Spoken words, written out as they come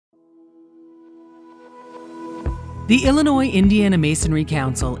The Illinois-Indiana Masonry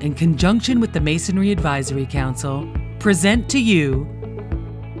Council, in conjunction with the Masonry Advisory Council, present to you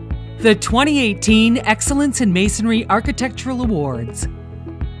the 2018 Excellence in Masonry Architectural Awards.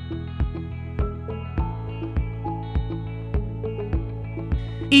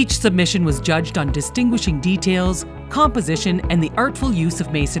 Each submission was judged on distinguishing details, composition, and the artful use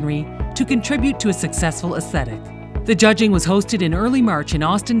of masonry to contribute to a successful aesthetic. The judging was hosted in early March in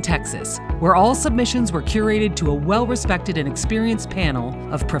Austin, Texas, where all submissions were curated to a well-respected and experienced panel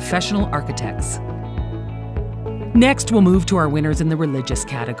of professional architects. Next, we'll move to our winners in the religious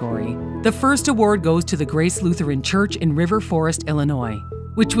category. The first award goes to the Grace Lutheran Church in River Forest, Illinois,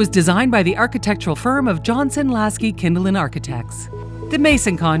 which was designed by the architectural firm of Johnson, Lasky, Kindle & Architects. The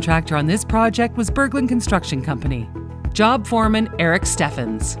mason contractor on this project was Berglund Construction Company. Job foreman Eric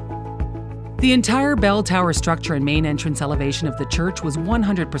Steffens. The entire bell tower structure and main entrance elevation of the church was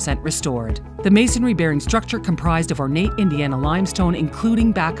 100% restored. The masonry-bearing structure comprised of ornate Indiana limestone,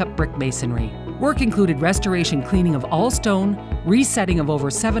 including backup brick masonry. Work included restoration cleaning of all stone, resetting of over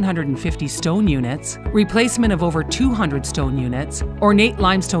 750 stone units, replacement of over 200 stone units, ornate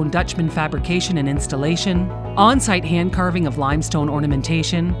limestone Dutchman fabrication and installation, on-site hand carving of limestone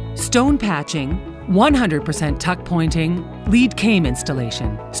ornamentation, stone patching, 100% tuck pointing, lead came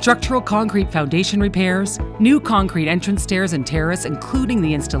installation, structural concrete foundation repairs, new concrete entrance stairs and terrace, including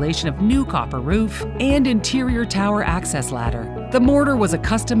the installation of new copper roof, and interior tower access ladder. The mortar was a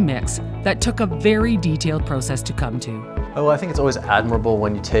custom mix that took a very detailed process to come to. Well, I think it's always admirable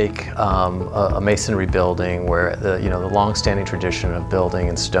when you take a masonry building where the long-standing tradition of building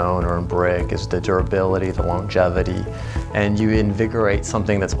in stone or in brick is the durability, the longevity, and you invigorate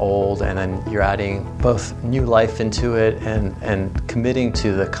something that's old, and then you're adding both new life into it and committing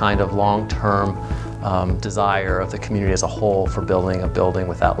to the kind of long-term desire of the community as a whole for building a building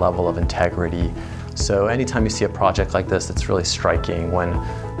with that level of integrity. So anytime you see a project like this, it's really striking when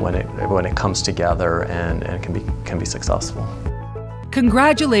it comes together and can be successful.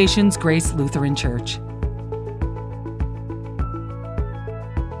 Congratulations, Grace Lutheran Church.